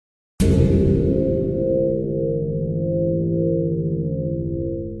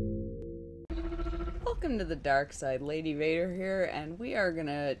to the dark side. Lady Vader here, and we are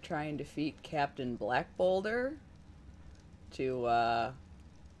gonna try and defeat Captain Black Boulder.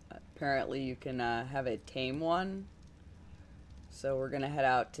 Apparently you can have a tame one. So we're gonna head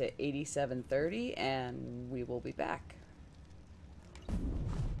out to 8730, and we will be back.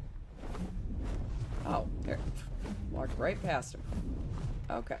 Oh, there. Walked right past him.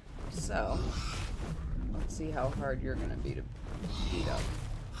 Okay, so let's see how hard you're gonna be to beat up.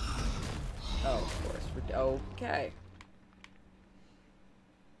 Oh, of course. Okay.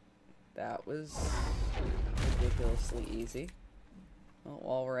 That was ridiculously easy. Well,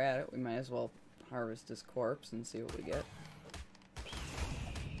 while we're at it, we might as well harvest his corpse and see what we get.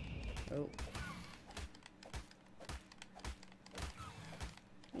 Oh.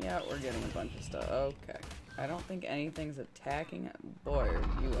 Yeah, we're getting a bunch of stuff. Okay. I don't think anything's attacking it. Boy, are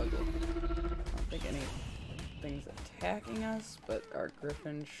you ugly. I don't think anything's attacking us, but our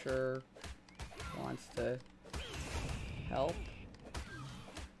griffin sure wants to help.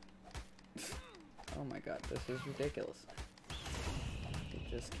 Oh my god, this is ridiculous. It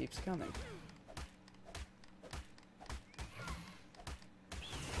just keeps coming.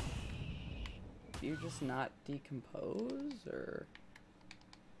 Do you just not decompose, or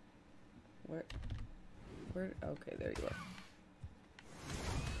where? Okay, there you are.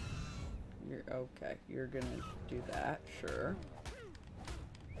 You're okay. You're gonna do that, sure.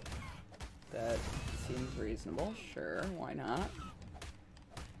 That seems reasonable. Sure, why not?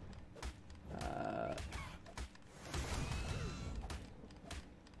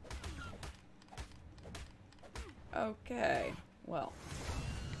 Okay, well,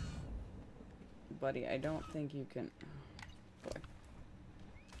 buddy, I don't think you can. Boy.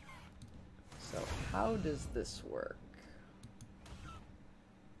 So, how does this work?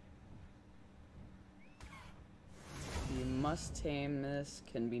 You must tame this,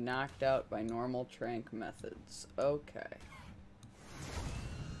 can be knocked out by normal trank methods. Okay.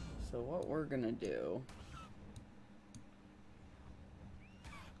 So what we're gonna do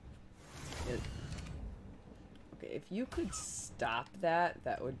is... Okay, if you could stop that,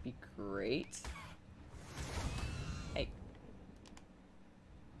 that would be great. Hey.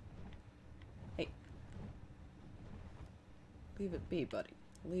 Hey. Leave it be, buddy.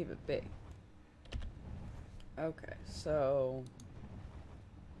 Leave it be. Okay, so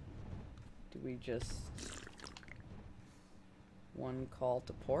do we just one call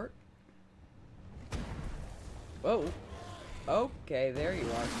to port? Whoa. Okay, there you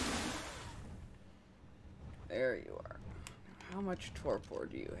are. There you are. How much torpor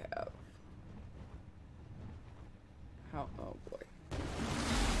do you have? How? Oh boy.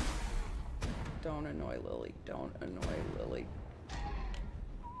 Don't annoy Lily. Don't annoy Lily.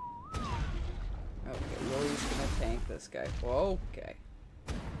 Okay, Lily's gonna tank this guy. Okay.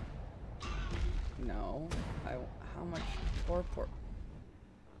 No. How much torpor?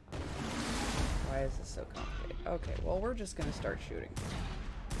 Why is this so complicated? Okay, well, we're just gonna start shooting.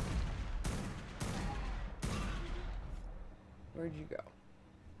 Where'd you go?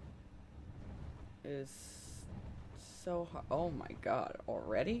 Is so hard. Oh my god,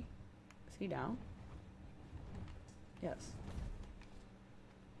 already? Is he down? Yes.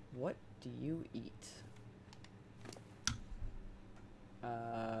 What do you eat?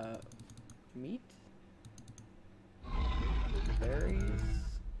 Meat? Berries?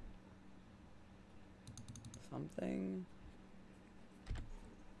 Something?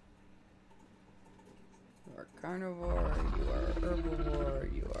 You are carnivore, you are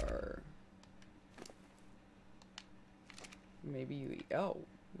herbivore, you are... Maybe you eat... Oh,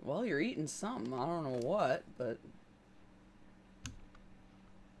 well, you're eating something. I don't know what, but...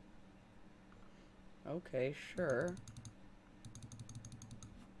 Okay, sure.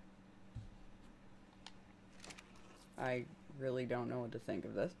 I really don't know what to think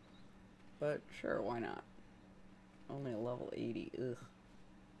of this, but sure, why not? Only a level 80, ugh.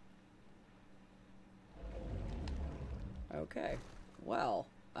 Okay, well,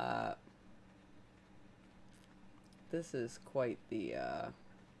 this is quite the,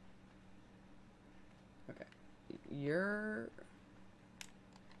 okay, you're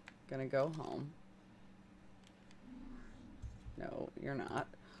gonna go home. No, you're not.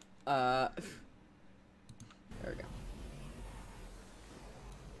 There we go.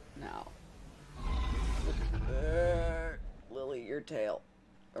 Now. Lily, your tail.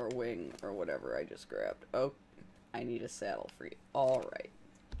 Or wing, or whatever I just grabbed. Oh, I need a saddle for you. Alright.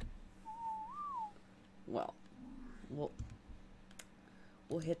 Well, we'll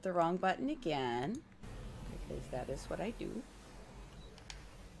hit the wrong button again. Because that is what I do.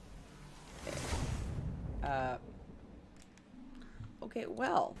 Okay. Okay,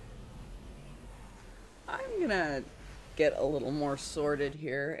 well. I'm gonna get a little more sorted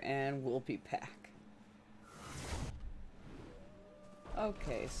here and we'll be back.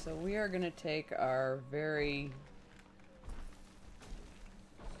 Okay, so we are gonna take our very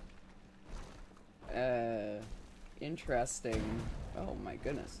interesting, oh my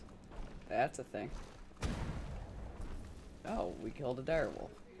goodness, that's a thing. Oh, we killed a direwolf.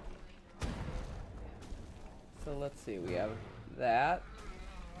 So let's see, we have that.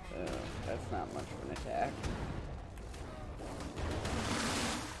 That's not much of an attack.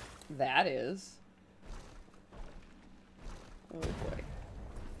 That is. Oh boy.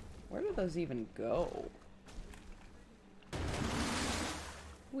 Where do those even go?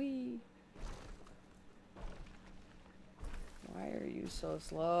 Whee! Why are you so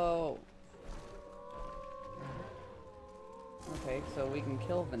slow? Okay, so we can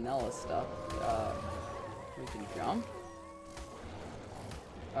kill vanilla stuff. We can jump?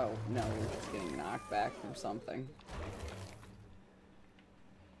 Oh, no, we're just getting knocked back from something.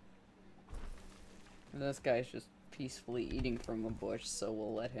 And this guy's just peacefully eating from a bush, so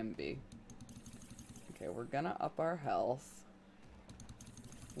we'll let him be. Okay, we're gonna up our health.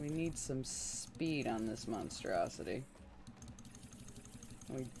 We need some speed on this monstrosity.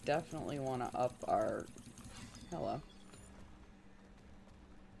 We definitely want to up our... Hello.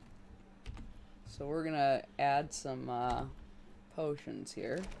 So we're gonna add some potions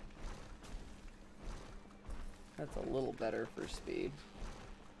here. That's a little better for speed.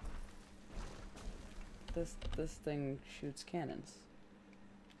 This thing shoots cannons.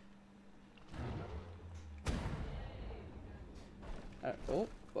 Oh,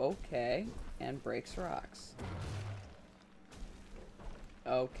 okay. And breaks rocks.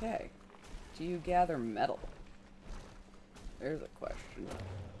 Okay. Do you gather metal? There's a question.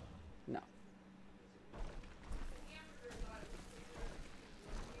 No.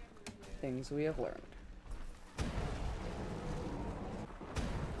 Things we have learned.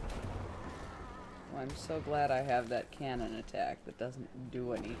 Well, I'm so glad I have that cannon attack that doesn't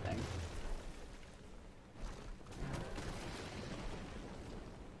do anything.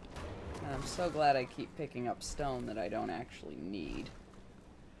 And I'm so glad I keep picking up stone that I don't actually need.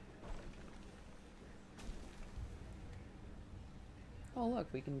 Oh look,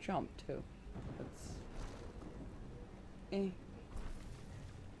 we can jump too. That's... eh.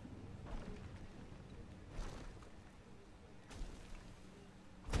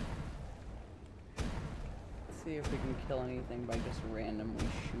 See if we can kill anything by just randomly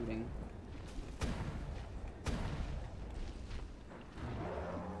shooting.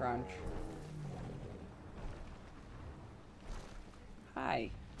 Crunch.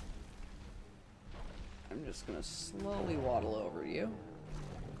 Hi. I'm just gonna slowly waddle over you.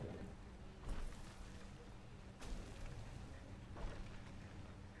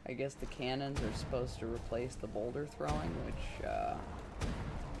 I guess the cannons are supposed to replace the boulder throwing, which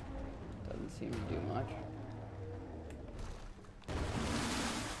doesn't seem to do much.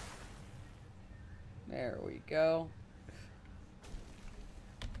 There we go.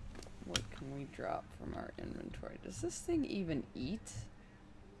 What can we drop from our inventory? Does this thing even eat?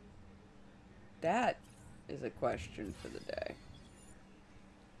 That is a question for the day.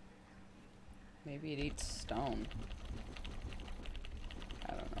 Maybe it eats stone.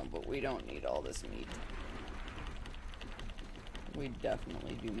 I don't know, but we don't need all this meat. We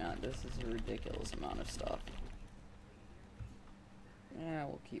definitely do not. This is a ridiculous amount of stuff. Yeah,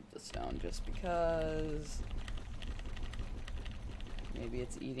 we'll keep the stone just because. Maybe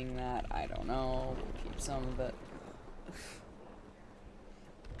it's eating that. I don't know. We'll keep some of it.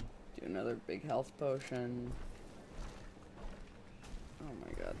 Do another big health potion. Oh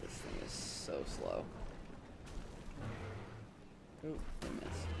my god, this thing is so slow. Ooh, I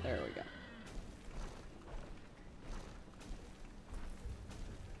missed. There we go.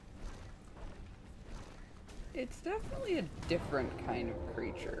 It's definitely a different kind of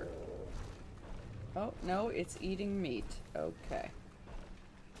creature. Oh, no, it's eating meat. Okay.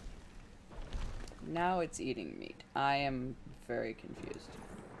 Now it's eating meat. I am very confused.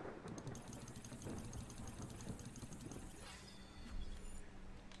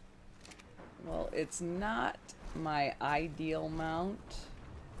 Well, it's not my ideal mount,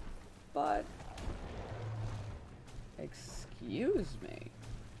 but... Excuse me.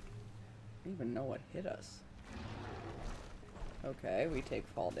 I don't even know what hit us. Okay, we take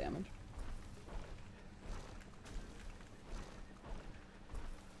fall damage.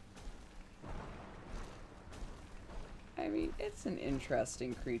 I mean, it's an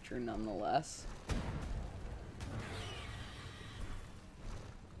interesting creature nonetheless.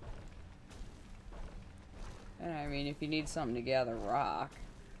 And I mean, if you need something to gather rock...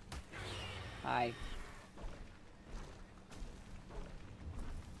 Hi.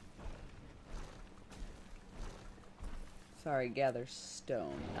 Sorry, gather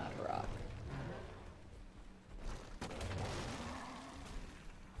stone, not rock.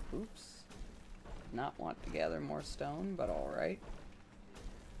 Oops. Not want to gather more stone, but alright.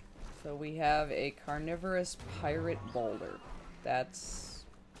 So we have a carnivorous pirate boulder. That's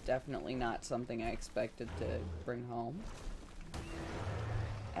definitely not something I expected to bring home.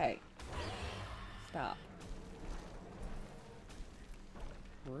 Hey. Stop.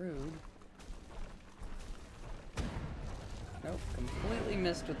 Rude. Nope, completely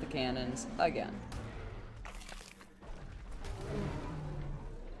missed with the cannons again.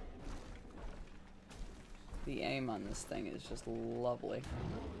 The aim on this thing is just lovely.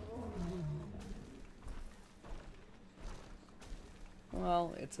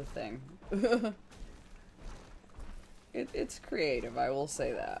 Well, it's a thing. It's creative, I will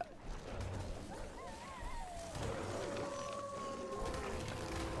say that.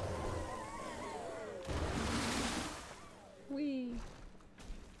 Whee!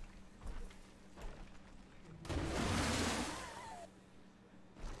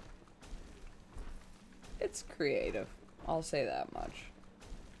 It's creative, I'll say that much.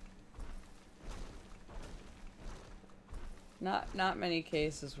 Not many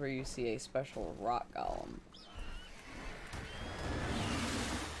cases where you see a special rock golem.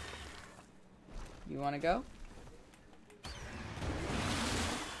 You wanna go?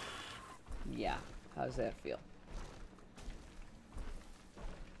 Yeah, how's that feel?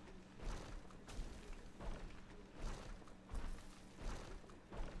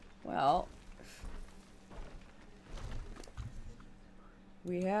 Well,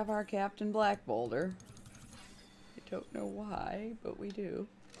 we have our Captain Black Boulder. I don't know why, but we do.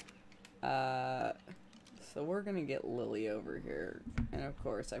 So we're gonna get Lily over here. And of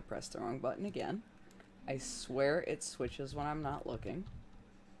course, I pressed the wrong button again. I swear it switches when I'm not looking.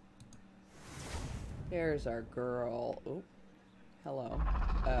 There's our girl. Oh, hello.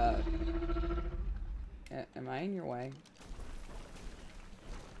 Am I in your way?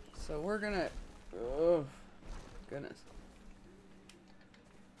 So we're gonna... Oh, goodness.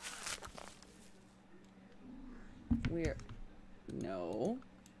 No.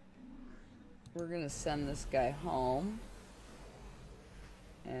 We're gonna send this guy home.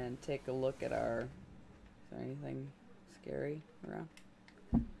 And take a look at our... Is there anything scary around?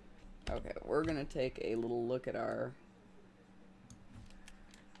 Okay, we're gonna take a little look at our...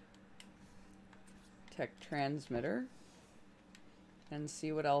 tech transmitter. And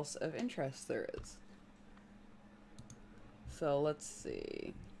see what else of interest there is. So let's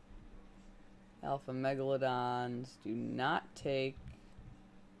see. Alpha megalodons do not take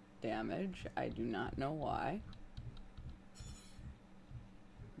damage. I do not know why.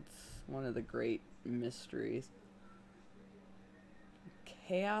 It's one of the great mysteries.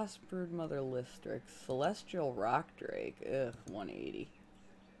 Chaos broodmother listrix. Celestial rock drake. Ugh, 180.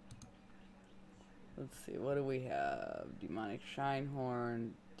 Let's see, what do we have? Demonic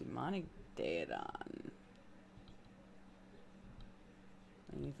Shinehorn, Demonic Daedon.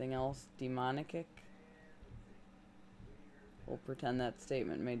 Anything else demonicic? We'll pretend that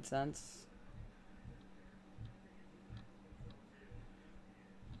statement made sense.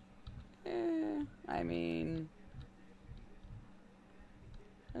 I mean...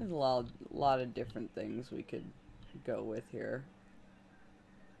 There's a lot of different things we could go with here.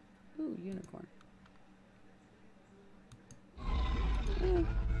 Ooh, unicorn.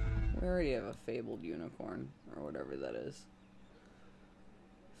 We already have a fabled unicorn, or whatever that is.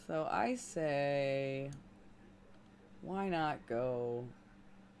 So I say, why not go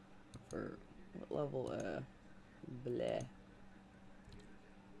for, what level, bleh.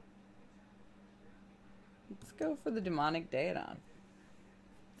 Let's go for the Demonic Daedon.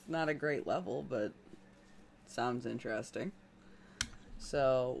 It's not a great level, but sounds interesting.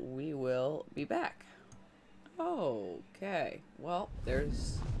 So we will be back. Okay, well,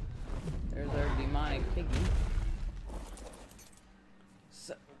 there's our demonic piggy.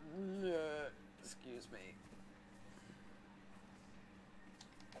 So, excuse me.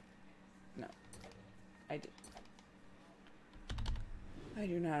 No, I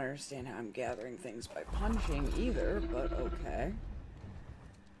do not understand how I'm gathering things by punching either, but okay.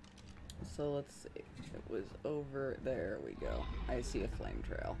 So let's see. It was over there. We go. I see a flame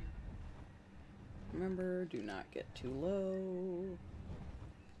trail. Remember, do not get too low,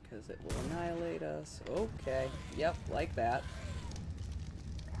 because it will annihilate us. Okay, yep, like that.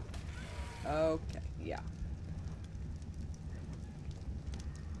 Okay, yeah.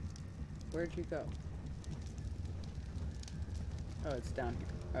 Where'd you go? Oh, it's down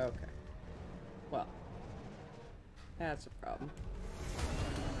here. Okay. Well, that's a problem.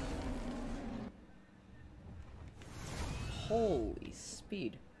 Holy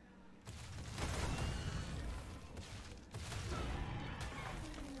speed.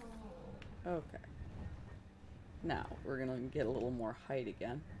 Okay. Now, we're gonna get a little more height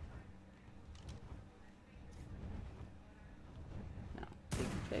again. Now, piggy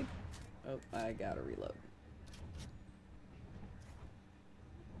pig. Oh, I gotta reload.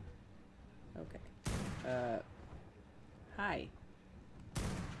 Okay. Hi.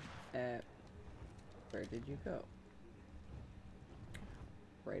 Where did you go?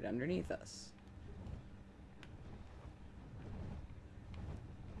 Right underneath us.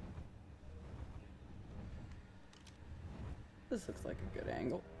 This looks like a good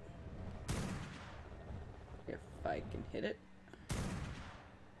angle. If I can hit it.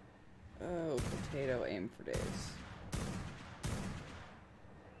 Oh, potato, aim for days.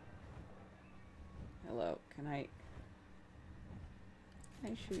 Hello, can I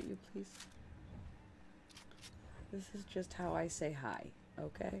shoot you, please? This is just how I say hi,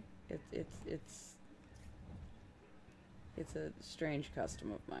 okay? It's a strange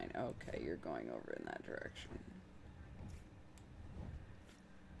custom of mine. Okay, you're going over in that direction.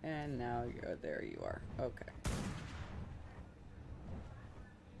 And now you're there. You are. Okay.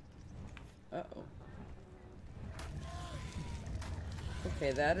 Uh-oh.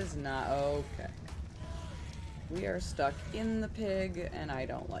 Okay, that is not okay. We are stuck in the pig, and I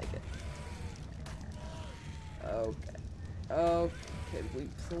don't like it. Okay. Oh, could we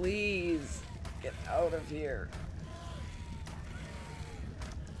please get out of here?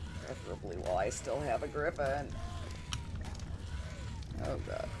 Preferably while I still have a griffin. Oh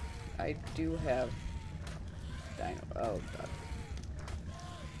god. I do have dino. Oh god.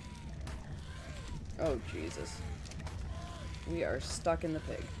 Oh Jesus. We are stuck in the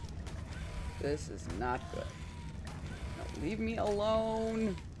pig. This is not good. No, leave me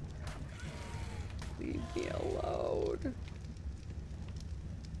alone. Leave me alone.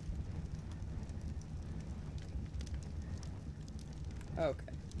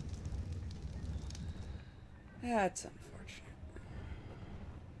 Okay. That's unfortunate.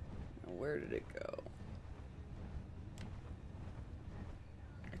 Now, where did it go?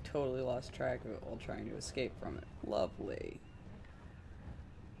 I totally lost track of it while trying to escape from it. Lovely.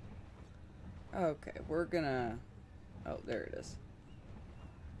 Okay, we're gonna... Oh, there it is.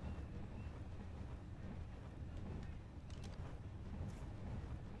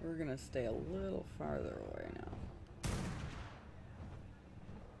 We're gonna stay a little farther away now.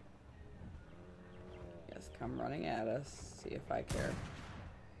 Yes, come running at us. See if I care.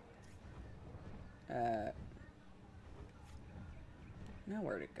 Now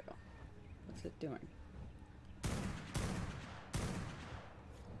where'd it go? What's it doing?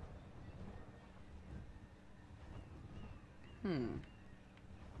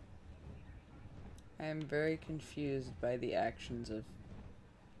 I am very confused by the actions of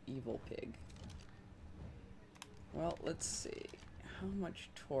Evil Pig. Well, let's see. How much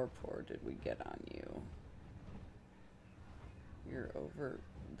torpor did we get on you? You're over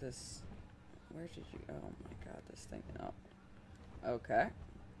this... Where did you... Oh my god, this thing... Oh. Okay.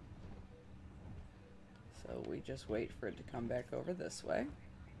 So we just wait for it to come back over this way.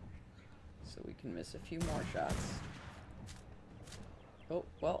 So we can miss a few more shots. Oh,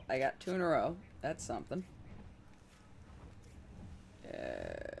 well, I got 2 in a row. That's something.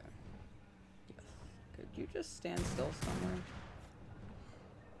 Yes. Could you just stand still somewhere?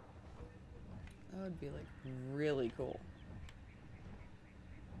 That would be, like, really cool.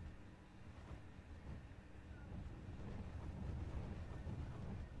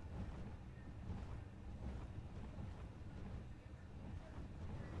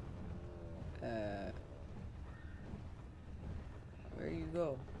 Where you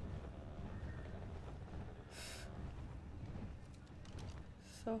go?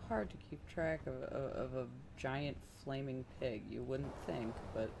 So hard to keep track of a giant flaming pig. You wouldn't think,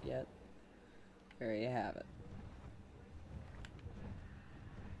 but yet, there you have it.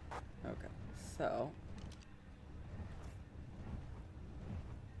 Okay, so...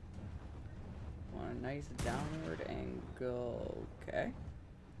 want a nice downward angle. Okay.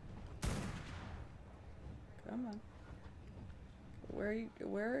 Come on. Where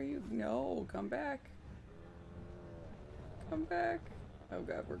are you? No, come back. Come back. Oh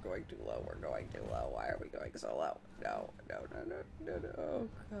god, we're going too low. We're going too low. Why are we going so low? No, no, no, no, no, no. Oh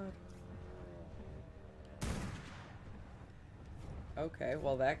god. Okay,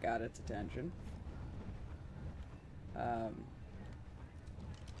 well that got its attention.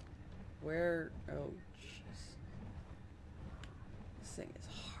 Where? Oh jeez. This thing is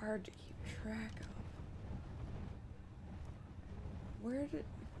hard to keep track of. Where did...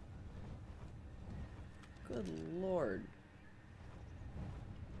 Good lord.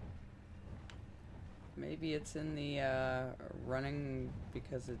 Maybe it's in the running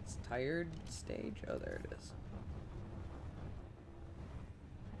because it's tired stage. Oh, there it is.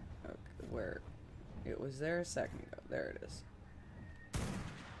 Okay, where it was there a second ago. There it is.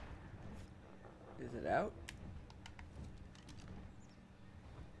 Is it out?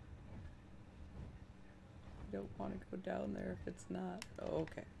 I don't want to go down there if it's not. Oh,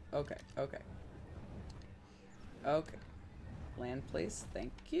 okay. Okay. Okay. Okay. Land place.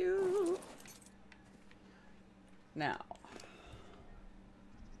 Thank you. Now,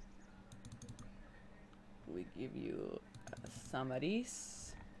 we give you some of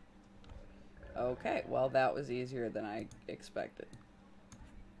these. Okay, well that was easier than I expected.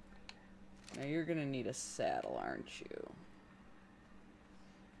 Now you're gonna need a saddle, aren't you?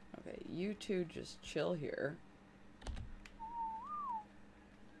 Okay, you two just chill here.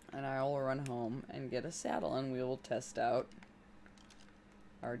 And I'll run home and get a saddle and we will test out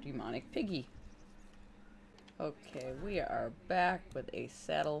our demonic piggy. Okay, we are back with a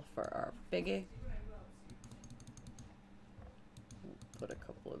saddle for our piggy. Put a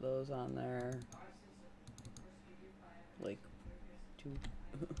couple of those on there. Like, two.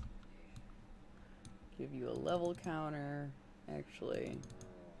 Give you a level counter. Actually,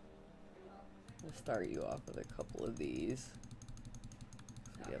 we'll start you off with a couple of these.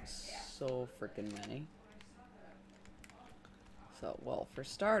 We have so freaking many. So, well, for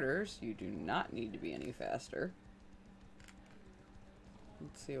starters, you do not need to be any faster.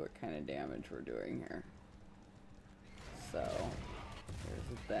 Let's see what kind of damage we're doing here. So,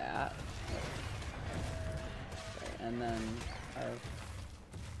 there's that. Okay, and then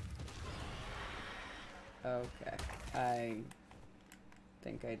our... Okay, I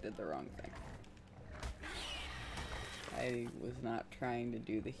think I did the wrong thing. I was not trying to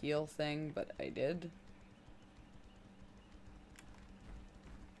do the heal thing, but I did.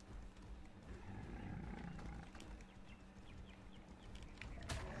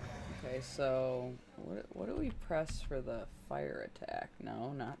 Okay, so what do we press for the fire attack?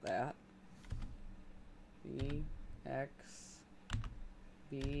 No, not that. B, X,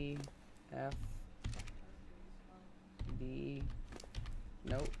 B, F, D,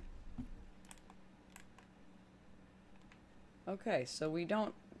 nope. Okay, so we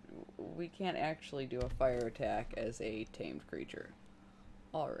can't actually do a fire attack as a tamed creature.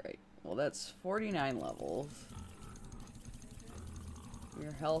 Alright, well that's 49 levels.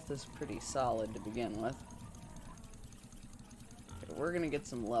 Your health is pretty solid to begin with. Okay, we're gonna get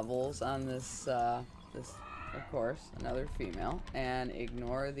some levels on this, this, of course, another female, and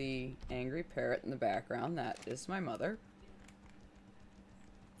ignore the angry parrot in the background. That is my mother.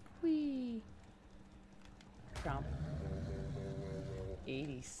 Whee! Chomp.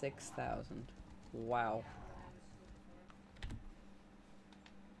 86,000. Wow.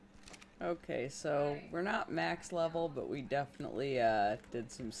 Okay, so we're not max level, but we definitely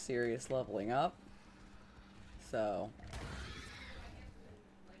did some serious leveling up. So,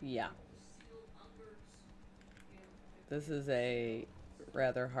 yeah. This is a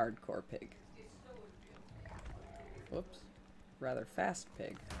rather hardcore pig. Whoops. Rather fast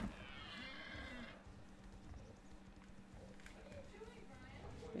pig.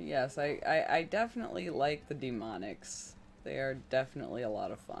 Yes, I definitely like the demonics. They are definitely a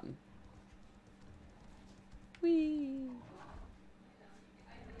lot of fun. Whee!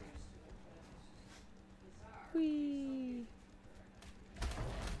 Whee!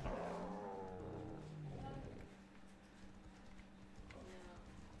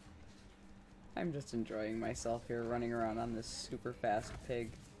 I'm just enjoying myself here running around on this super fast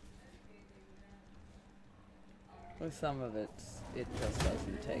pig. With some of it, it just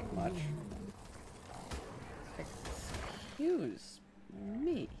doesn't take much. Excuse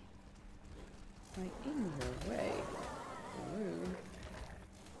me. Am I in your way? Rude.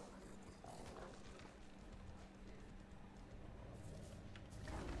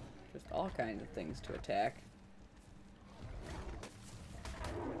 Just all kinds of things to attack.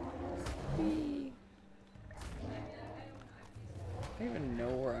 Whee. I don't even know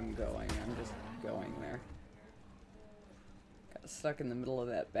where I'm going. I'm just going there. Got stuck in the middle of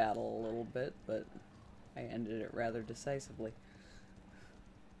that battle a little bit, but I ended it rather decisively.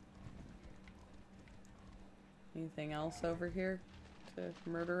 Anything else over here to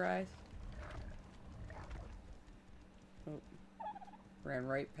murderize? Oh, ran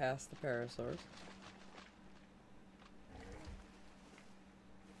right past the parasaurs.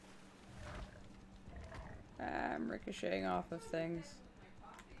 I'm ricocheting off of things.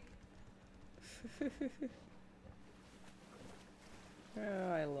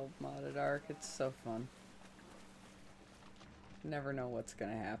 Oh, I love modded ARK. It's so fun. Never know what's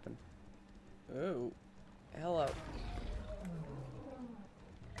gonna happen. Oh, hell out.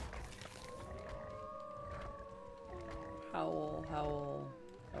 Howl, howl.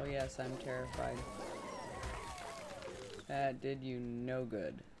 Oh yes, I'm terrified. That did you no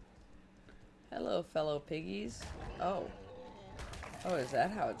good. Hello, fellow piggies. Oh. Oh, is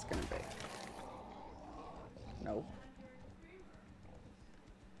that how it's gonna be? Nope.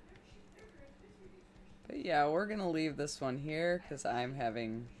 But yeah, we're gonna leave this one here because I'm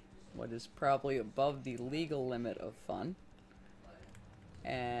having what is probably above the legal limit of fun.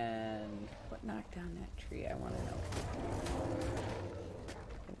 And what knocked down that tree? I want to know.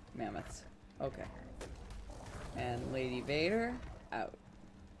 Oh, mammoths. Okay. And Lady Vader out.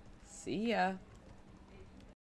 See ya.